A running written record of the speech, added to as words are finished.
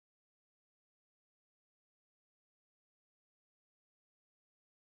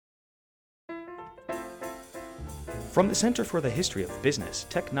From the Center for the History of Business,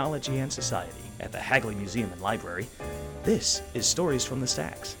 Technology, and Society at the Hagley Museum and Library, this is Stories from the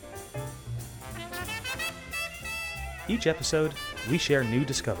Stacks. Each episode, we share new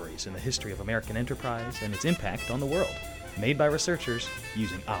discoveries in the history of American enterprise and its impact on the world, made by researchers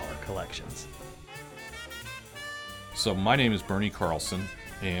using our collections. So my name is Bernie Carlson,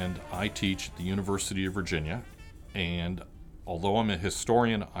 and I teach at the University of Virginia, and although I'm a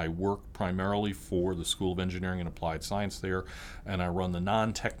historian, I work primarily for the School of Engineering and Applied Science there, and I run the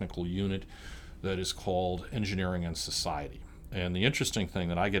non-technical unit that is called Engineering and Society. And the interesting thing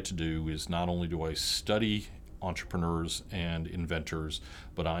that I get to do is not only do I study entrepreneurs and inventors,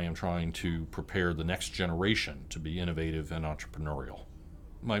 but I am trying to prepare the next generation to be innovative and entrepreneurial.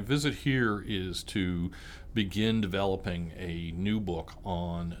 My visit here is to begin developing a new book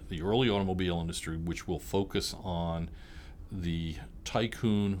on the early automobile industry, which will focus on the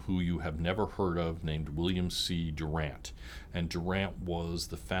tycoon who you have never heard of named William C. Durant. And Durant was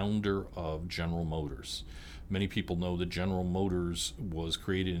the founder of General Motors. Many people know that General Motors was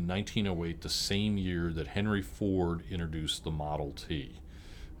created in 1908, the same year that Henry Ford introduced the Model T.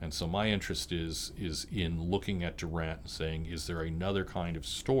 And so my interest is in looking at Durant and saying, is there another kind of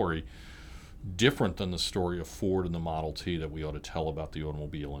story different than the story of Ford and the Model T that we ought to tell about the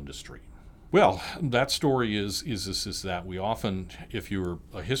automobile industry? Well, that story is that we often, if you're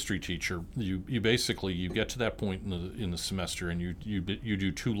a history teacher, you basically get to that point in the semester and you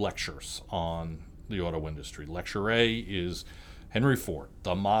do two lectures on the auto industry. Lecture A is Henry Ford,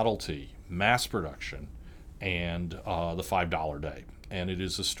 the Model T, mass production, and the $5 day. And it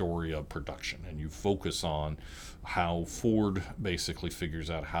is a story of production, and you focus on how Ford basically figures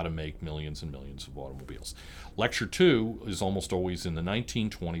out how to make millions and millions of automobiles. Lecture 2 is almost always in the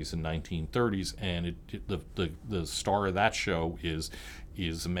 1920s and 1930s, and the star of that show is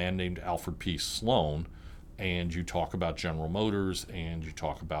a man named Alfred P. Sloan, and you talk about General Motors, and you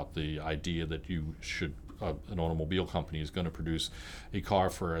talk about the idea that you should an automobile company is going to produce a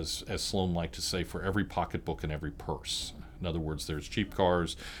car for, as Sloan liked to say, for every pocketbook and every purse. In other words, there's cheap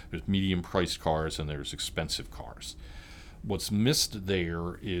cars, there's medium-priced cars, and there's expensive cars. What's missed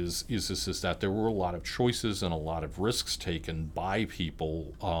there is that there were a lot of choices and a lot of risks taken by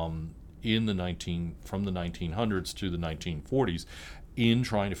people from the 1900s to the 1940s in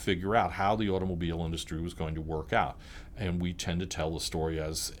trying to figure out how the automobile industry was going to work out. And we tend to tell the story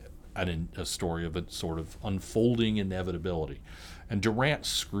as a story of a sort of unfolding inevitability. And Durant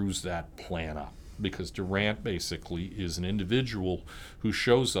screws that plan up, because Durant basically is an individual who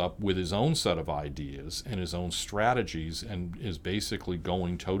shows up with his own set of ideas and his own strategies and is basically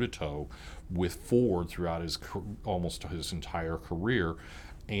going toe-to-toe with Ford throughout almost his entire career.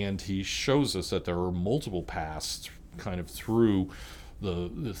 And he shows us that there are multiple paths kind of through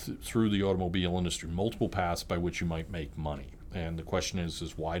the automobile industry, multiple paths by which you might make money. And the question is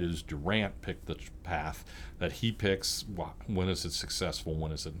why does Durant pick the path that he picks? When is it successful?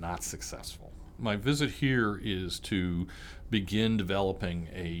 When is it not successful? My visit here is to begin developing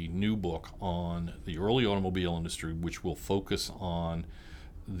a new book on the early automobile industry, which will focus on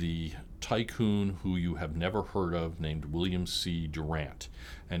the tycoon who you have never heard of named William C. Durant.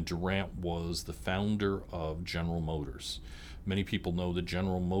 And Durant was the founder of General Motors. Many people know that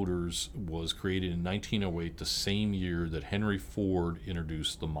General Motors was created in 1908, the same year that Henry Ford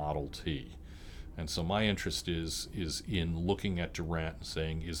introduced the Model T. And so my interest is in looking at Durant and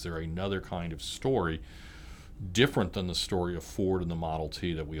saying, is there another kind of story different than the story of Ford and the Model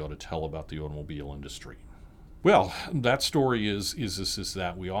T that we ought to tell about the automobile industry? Well, that story is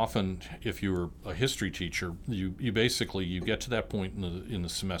that we often, if you're a history teacher, you basically get to that point in the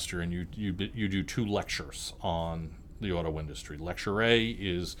semester and you do two lectures on the auto industry. Lecture A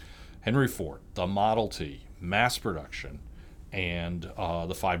is Henry Ford, the Model T, mass production, and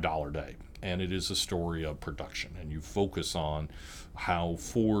the $5 day. And it is a story of production, and you focus on how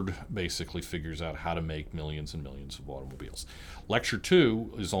Ford basically figures out how to make millions and millions of automobiles. Lecture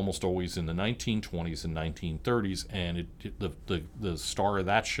 2 is almost always in the 1920s and 1930s, and the star of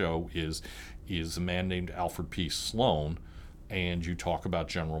that show is a man named Alfred P. Sloan, and you talk about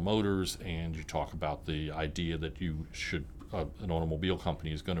General Motors, and you talk about the idea that you should an automobile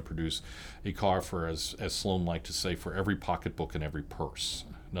company is going to produce a car for, as Sloan liked to say, for every pocketbook and every purse.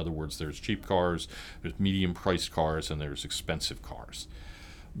 In other words, there's cheap cars, there's medium-priced cars, and there's expensive cars.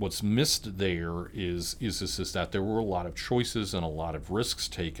 What's missed there is that there were a lot of choices and a lot of risks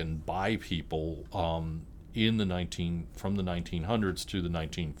taken by people from the 1900s to the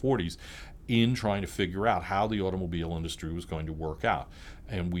 1940s in trying to figure out how the automobile industry was going to work out.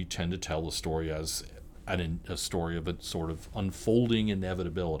 And we tend to tell the story as a story of a sort of unfolding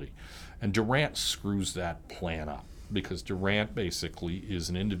inevitability. And Durant screws that plan up, because Durant basically is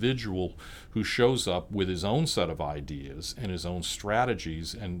an individual who shows up with his own set of ideas and his own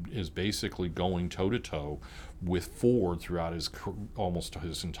strategies and is basically going toe-to-toe with Ford throughout almost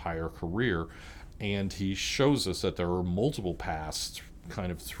his entire career. And he shows us that there are multiple paths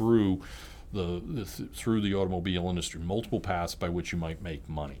kind of through the automobile industry, multiple paths by which you might make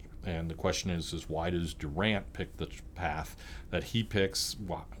money. And the question is why does Durant pick the path that he picks?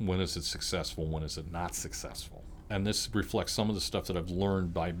 When is it successful? When is it not successful? And this reflects some of the stuff that I've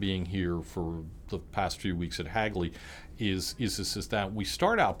learned by being here for the past few weeks at Hagley. Is that we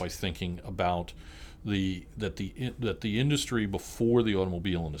start out by thinking about that the industry before the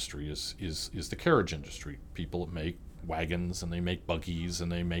automobile industry is the carriage industry. People that make wagons and they make buggies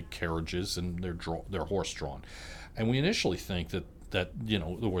and they make carriages and they're horse drawn. And we initially think that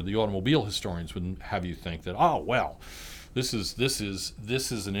or the automobile historians would have you think that, oh well, this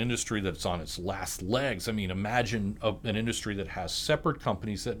is an industry that's on its last legs. I mean, imagine an industry that has separate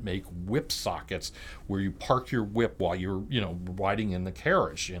companies that make whip sockets where you park your whip while you're riding in the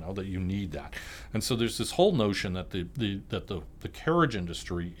carriage. That you need that, and so there's this whole notion that the carriage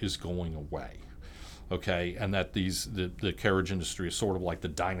industry is going away. Okay, and that the carriage industry is sort of like the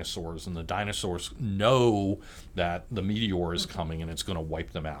dinosaurs, and the dinosaurs know that the meteor is coming and it's going to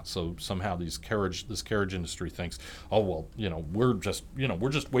wipe them out. So somehow this carriage industry thinks, oh well, we're just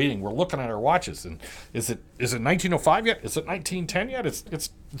waiting. We're looking at our watches, and is it 1905 yet? Is it 1910 yet? It's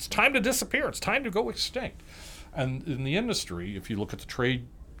time to disappear. It's time to go extinct. And in the industry, if you look at the trade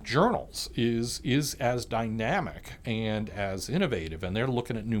journals, is as dynamic and as innovative, and they're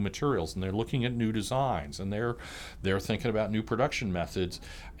looking at new materials and they're looking at new designs and they're thinking about new production methods,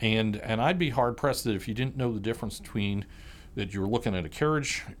 and I'd be hard pressed that if you didn't know the difference between that you're looking at a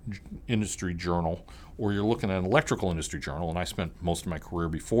carriage industry journal or you're looking at an electrical industry journal, and I spent most of my career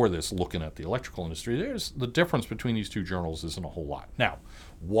before this looking at the electrical industry. There's the difference between these two journals isn't a whole lot. Now,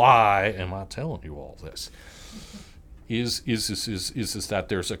 why am I telling you all this? Is that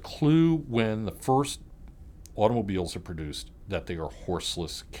there's a clue when the first automobiles are produced that they are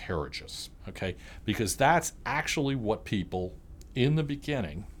horseless carriages, okay? Because that's actually what people in the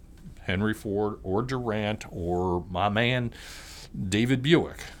beginning, Henry Ford or Durant or my man David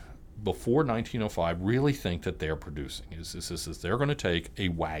Buick, before 1905 really think that they're producing. Is they're going to take a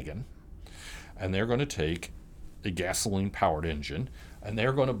wagon and they're going to take a gasoline-powered engine and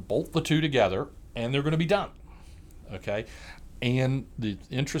they're going to bolt the two together and they're going to be done. Okay, and the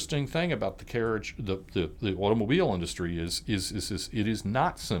interesting thing about the carriage, the automobile industry is it is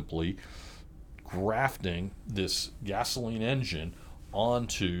not simply grafting this gasoline engine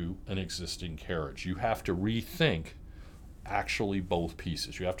onto an existing carriage. You have to rethink actually both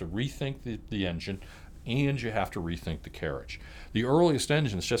pieces. You have to rethink the engine, and you have to rethink the carriage. The earliest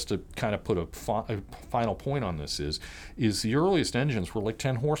engines, just to kind of put a final point on this, is the earliest engines were like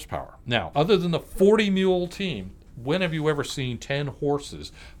 10 horsepower. Now, other than the 40-mule team, when have you ever seen 10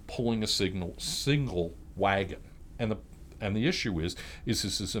 horses pulling a single wagon? And the issue is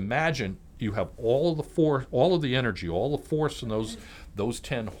imagine you have all of the energy, all the force in those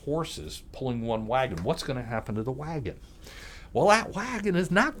 10 horses pulling one wagon. What's going to happen to the wagon? Well, that wagon is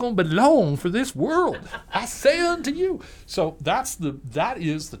not going to belong for this world. I say unto you. So that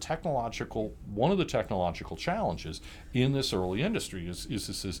is one of the technological challenges in this early industry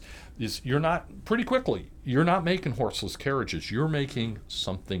is you're not, pretty quickly, you're not making horseless carriages. You're making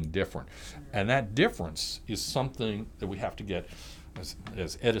something different. And that difference is something that we have to get,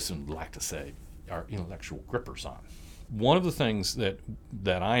 as Edison would like to say, our intellectual grippers on. One of the things that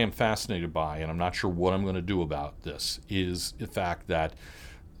I am fascinated by, and I'm not sure what I'm going to do about this, is the fact that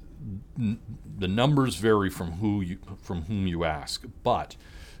the numbers vary from whom you ask. But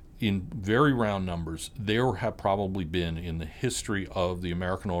in very round numbers, there have probably been in the history of the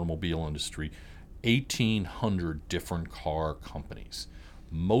American automobile industry 1,800 different car companies,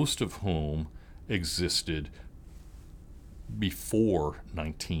 most of whom existed before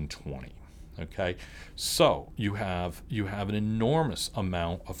 1920. Okay, so you have an enormous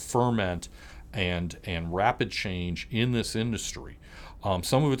amount of ferment and rapid change in this industry.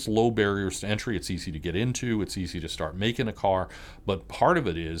 Some of it's low barriers to entry. It's easy to get into. It's easy to start making a car. But part of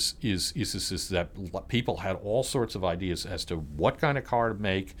it is that people had all sorts of ideas as to what kind of car to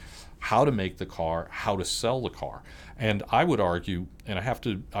make, how to make the car, how to sell the car. And I would argue, and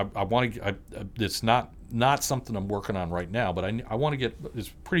it's not not something I'm working on right now, but I want to get, it's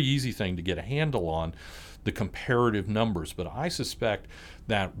a pretty easy thing to get a handle on the comparative numbers. But I suspect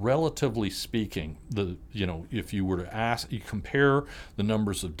that, relatively speaking, if you were to you compare the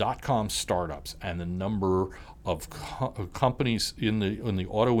numbers of .com startups and the number of companies in the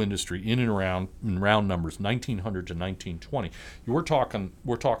auto industry in round numbers, 1900 to 1920, we're talking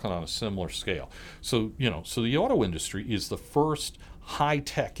on a similar scale. So the auto industry is the first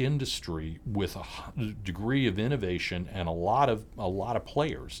high-tech industry with a degree of innovation and a lot of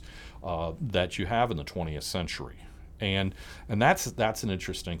players that you have in the 20th century. And that's an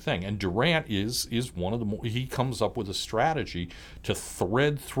interesting thing. And Durant is one of the he comes up with a strategy to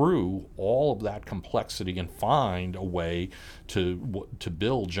thread through all of that complexity and find a way to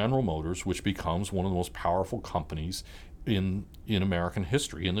build General Motors, which becomes one of the most powerful companies in American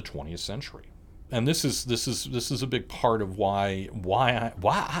history in the 20th century. And this is a big part of why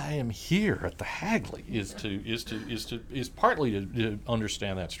I am here at the Hagley is partly to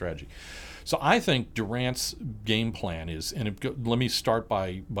understand that strategy. So I think Durant's game plan is, let me start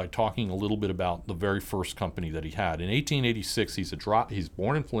by talking a little bit about the very first company that he had. In 1886, he's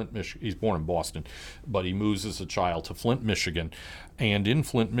born in Flint, Michigan. He's born in Boston, but he moves as a child to Flint, Michigan. And in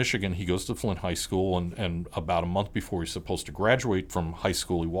Flint, Michigan, he goes to Flint High School, and about a month before he's supposed to graduate from high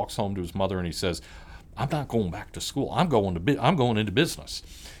school, he walks home to his mother and he says, "I'm not going back to school. I'm going into business."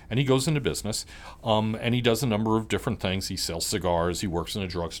 And he goes into business, and he does a number of different things. He sells cigars. He works in a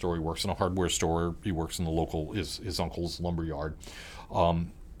drugstore. He works in a hardware store. He works in the local his uncle's lumber yard.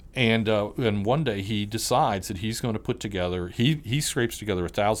 And one day he decides that he's going to put together. He scrapes together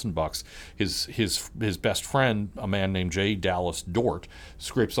 $1,000. His best friend, a man named J. Dallas Dort,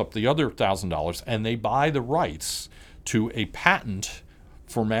 scrapes up the other $1,000, and they buy the rights to a patent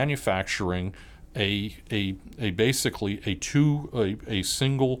for manufacturing basically a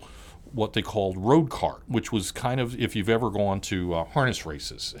single, what they called road cart, which was kind of, if you've ever gone to harness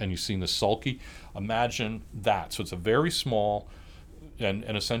races and you've seen the sulky, imagine that. So it's a very small, and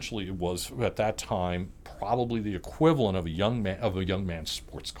essentially it was at that time probably the equivalent of a young man's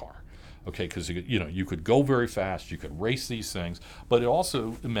sports car. Okay, because you could go very fast, you could race these things, but it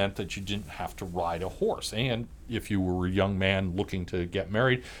also meant that you didn't have to ride a horse. And if you were a young man looking to get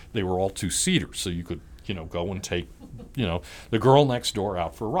married, they were all two-seaters, so you could go and take the girl next door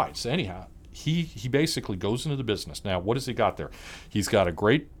out for a ride. So anyhow, he basically goes into the business. Now, what has he got there? He's got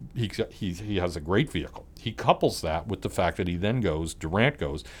he has a great vehicle. He couples that with the fact that Durant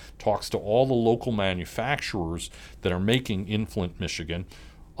talks to all the local manufacturers that are making in Flint, Michigan,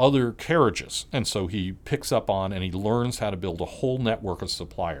 other carriages. And so he picks up on and he learns how to build a whole network of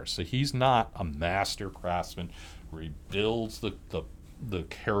suppliers. So he's not a master craftsman where he builds the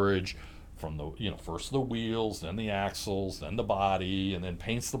carriage from first the wheels, then the axles, then the body, and then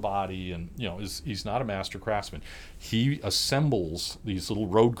paints the body, and he's not a master craftsman. He assembles these little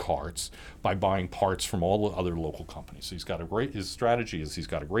road carts by buying parts from all the other local companies. So his strategy is he's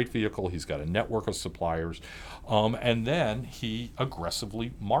got a great vehicle, he's got a network of suppliers, and then he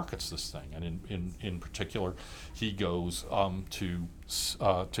aggressively markets this thing. And in particular, he goes to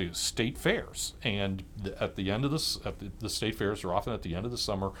state fairs, and at the end of the state fairs are often at the end of the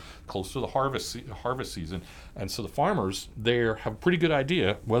summer, close to the harvest season, and so the farmers there have a pretty good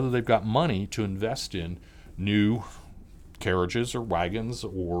idea whether they've got money to invest in new carriages or wagons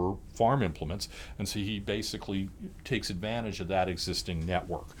or farm implements, and so he basically takes advantage of that existing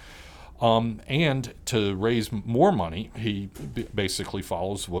network. And to raise more money, he basically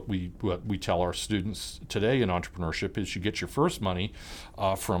follows what we tell our students today in entrepreneurship is you get your first money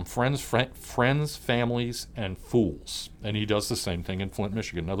from friends, families, and fools. And he does the same thing in Flint,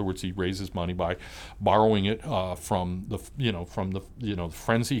 Michigan. In other words, he raises money by borrowing it from the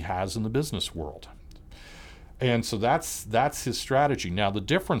friends he has in the business world. And so that's his strategy. Now the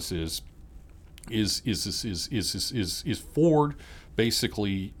difference is Ford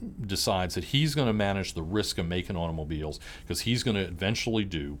basically decides that he's going to manage the risk of making automobiles because he's going to eventually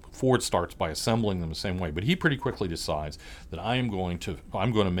Ford starts by assembling them the same way, but he pretty quickly decides that I'm going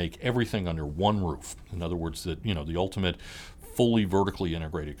to make everything under one roof. In other words, that the ultimate fully vertically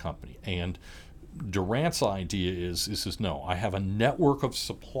integrated company. And Durant's idea is no, I have a network of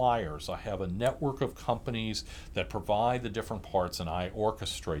suppliers, I have a network of companies that provide the different parts, and I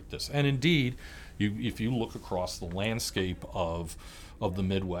orchestrate this. And indeed, if you look across the landscape of the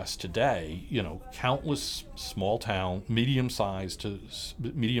Midwest today, countless small town, medium-sized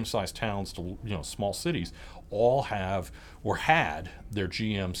towns to small cities all have or had their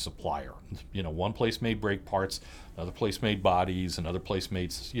GM supplier. One place made brake parts, another place made bodies, another place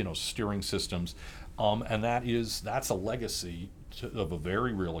made steering systems, and that's a legacy of a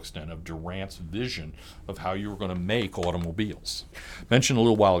very real extent of Durant's vision of how you were going to make automobiles. Mentioned a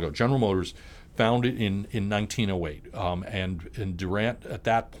little while ago, General Motors founded in 1908, and Durant at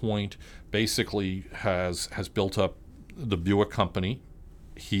that point basically has built up the Buick Company.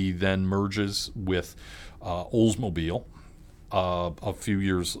 He then merges with Oldsmobile. A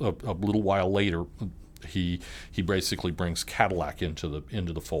little while later, he basically brings Cadillac into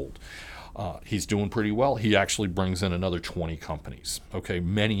the fold. He's doing pretty well. He actually brings in another 20 companies. Okay,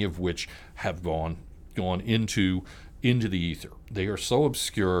 many of which have gone into the ether. They are so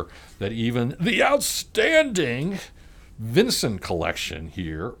obscure that even the outstanding Vincent collection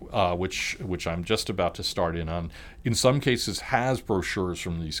here, which I'm just about to start in some cases has brochures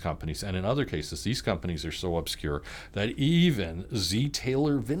from these companies, and in other cases, these companies are so obscure that even Z.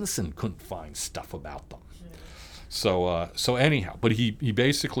 Taylor Vincent couldn't find stuff about them. So anyhow, but he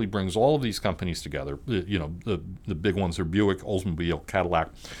basically brings all of these companies together. The big ones are Buick, Oldsmobile, Cadillac,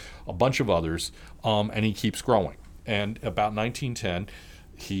 a bunch of others, and he keeps growing. And about 1910,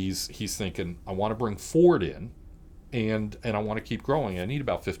 he's thinking, I want to bring Ford in, and I want to keep growing. I need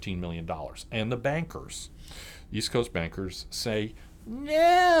about $15 million. And the bankers, East Coast bankers, say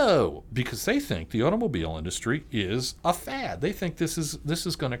no, because they think the automobile industry is a fad. They think this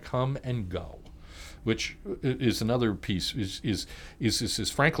is going to come and go. Which is another piece,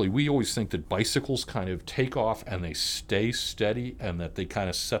 is frankly, we always think that bicycles kind of take off and they stay steady and that they kind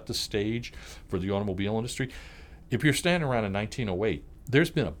of set the stage for the automobile industry. If you're standing around in 1908,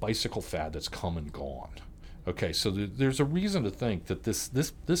 there's been a bicycle fad that's come and gone. Okay, so there's a reason to think that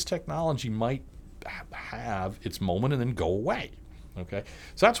this technology might have its moment and then go away. Okay,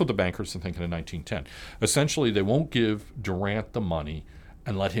 so that's what the bankers are thinking in 1910. Essentially, they won't give Durant the money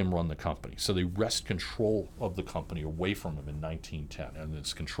and let him run the company. So they wrest control of the company away from him in 1910, and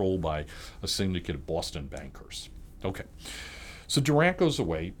it's controlled by a syndicate of Boston bankers. Okay, so Durant goes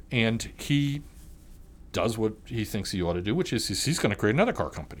away, and he does what he thinks he ought to do, which is he's going to create another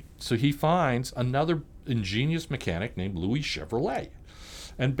car company. So he finds another ingenious mechanic named Louis Chevrolet.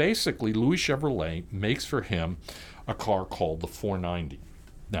 And basically, Louis Chevrolet makes for him a car called the 490.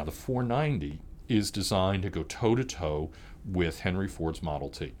 Now, the 490 is designed to go toe-to-toe with Henry Ford's Model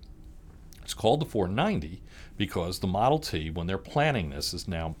T. It's called the 490 because the Model T, when they're planning this, is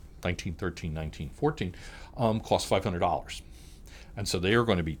now 1913, 1914, costs $500. And so they are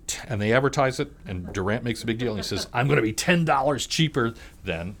going to be, and they advertise it, and Durant makes a big deal, and he says, I'm going to be $10 cheaper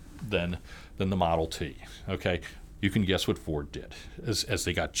than the Model T. Okay, you can guess what Ford did. As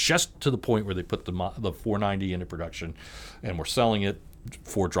they got just to the point where they put the 490 into production and were selling it,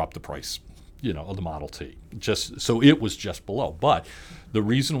 Ford dropped the price, of the Model T. Just so it was just below. But the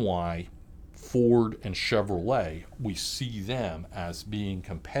reason why Ford and Chevrolet, we see them as being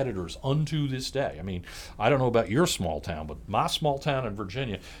competitors unto this day. I mean, I don't know about your small town, but my small town in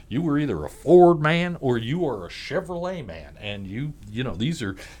Virginia, you were either a Ford man or you are a Chevrolet man, and these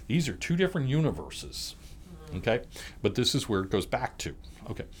are two different universes. Okay, but this is where it goes back to.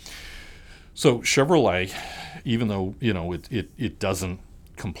 Okay, so Chevrolet, even though it doesn't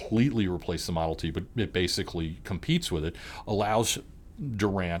completely replace the Model T, but it basically competes with it, allows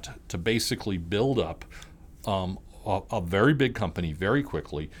Durant to basically build up a very big company very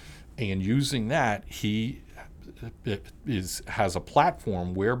quickly, and using that, he has a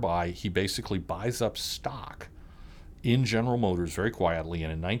platform whereby he basically buys up stock in General Motors very quietly,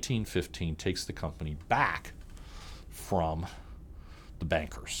 and in 1915 takes the company back from the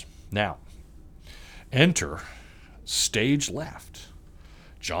bankers. Now, enter stage left,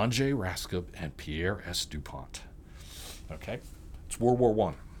 John J. Raskob and Pierre S. DuPont. Okay, it's World War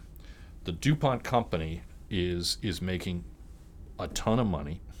I. The DuPont company is making a ton of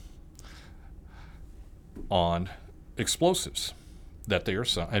money on explosives that they are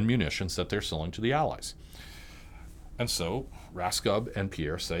and munitions that they're selling to the Allies. And so Raskob and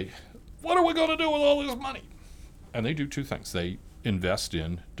Pierre say, what are we going to do with all this money? And they do two things. They invest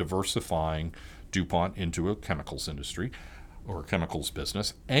in diversifying DuPont into a chemicals industry or a chemicals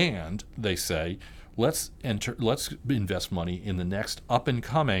business, and they say, let's invest money in the next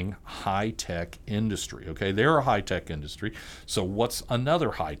up-and-coming high-tech industry. Okay, they're a high-tech industry, so what's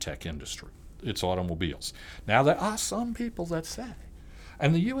another high-tech industry? It's automobiles. Now, there are some people that say,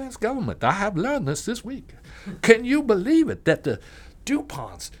 and the U.S. government, I have learned this week, can you believe it, that the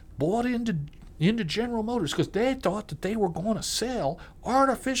DuPonts bought into General Motors because they thought that they were going to sell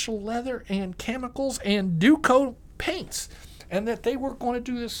artificial leather and chemicals and Duco paints, and that they were going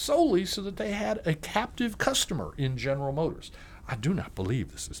to do this solely so that they had a captive customer in General Motors. I do not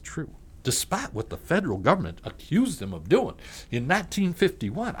believe this is true. despite what the federal government accused them of doing in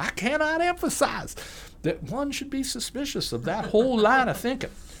 1951. I cannot emphasize that one should be suspicious of that whole line of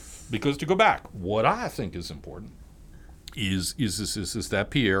thinking. Because to go back, what I think is important is that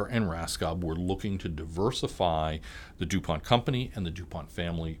Pierre and Raskob were looking to diversify the DuPont company and the DuPont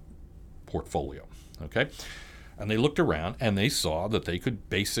family portfolio. Okay? And they looked around and they saw that they could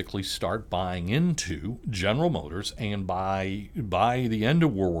basically start buying into General Motors. And by the end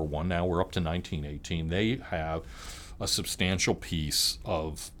of World War I, now we're up to 1918, they have a substantial piece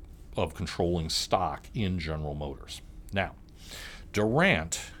of controlling stock in General Motors. Now,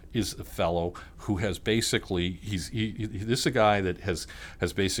 Durant is a fellow who has basically, this is a guy that has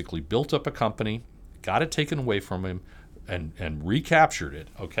basically built up a company, got it taken away from him, and recaptured it.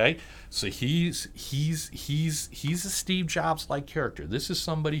 Okay, so he's a Steve Jobs-like character. This is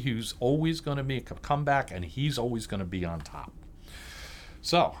somebody who's always going to make a comeback, and he's always going to be on top.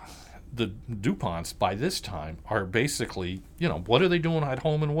 So the DuPonts by this time are basically, what are they doing at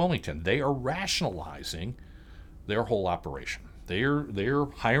home in Wilmington? They are rationalizing their whole operation. They're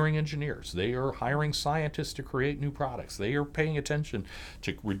hiring engineers. They are hiring scientists to create new products. They are paying attention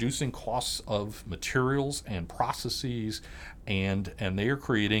to reducing costs of materials and processes, and they are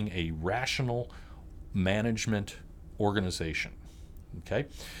creating a rational management organization. Okay,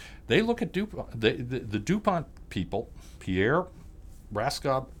 they look at DuPont. The DuPont people, Pierre,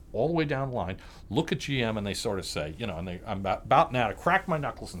 Raskob, all the way down the line, look at GM and they sort of say, I'm about now to crack my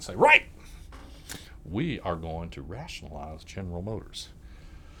knuckles and say, right, we are going to rationalize General Motors.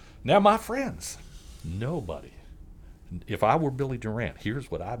 Now, my friends, nobody, if I were Billy Durant, here's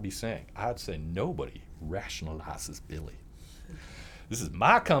what I'd be saying. I'd say nobody rationalizes Billy. This is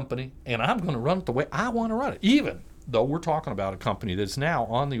my company, and I'm going to run it the way I want to run it, even though we're talking about a company that's now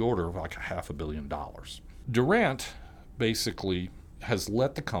on the order of like $500 million. Durant basically has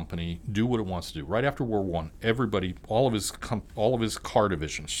let the company do what it wants to do. Right after World War I, everybody, all of his car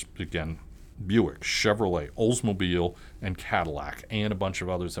divisions, again, Buick, Chevrolet, Oldsmobile, and Cadillac, and a bunch of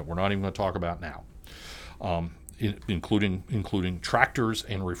others that we're not even going to talk about now, including tractors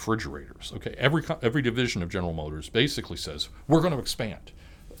and refrigerators. Okay, every division of General Motors basically says we're going to expand,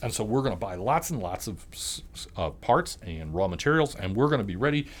 and so we're going to buy lots and lots of parts and raw materials, and we're going to be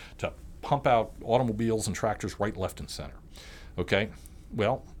ready to pump out automobiles and tractors right, left, and center. Okay,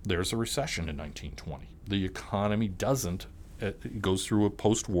 well, there's a recession in 1920. The economy doesn't. It goes through a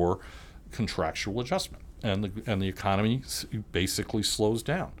post-war contractual adjustment, and the economy basically slows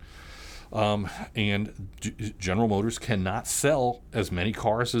down. And General Motors cannot sell as many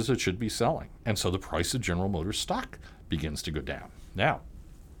cars as it should be selling, and so the price of General Motors stock begins to go down. Now,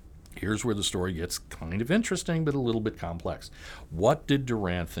 here's where the story gets kind of interesting, but a little bit complex. What did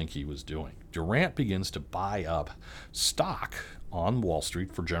Durant think he was doing? Durant begins to buy up stock on Wall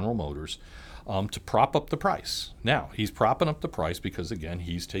Street for General Motors to prop up the price. Now, he's propping up the price because, again,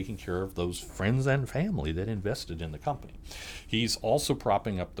 he's taking care of those friends and family that invested in the company. He's also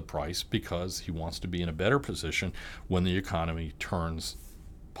propping up the price because he wants to be in a better position when the economy turns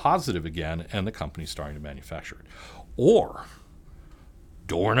positive again and the company's starting to manufacture it. Or,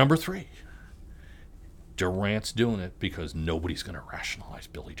 door number 3, Durant's doing it because nobody's going to rationalize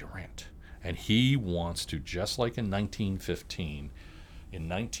Billy Durant. And he wants to, just like in 1915, in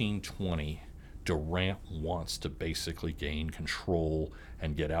 1920, Durant wants to basically gain control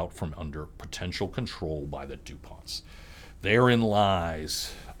and get out from under potential control by the DuPonts. Therein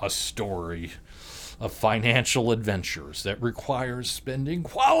lies a story of financial adventures that requires spending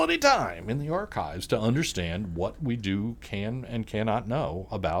quality time in the archives to understand what we can and cannot know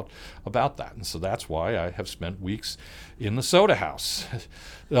about that. And so that's why I have spent weeks in the soda house,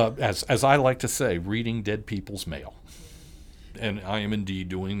 as I like to say, reading dead people's mail. And I am indeed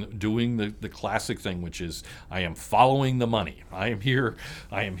doing the classic thing, which is I am following the money. I am here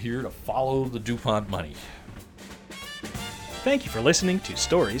to follow the DuPont money. Thank you for listening to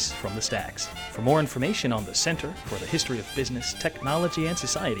Stories from the Stacks. For more information on the Center for the History of Business, Technology, and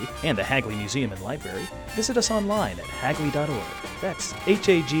Society and the Hagley Museum and Library, visit us online at hagley.org. That's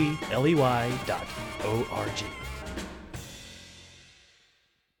hagley.org.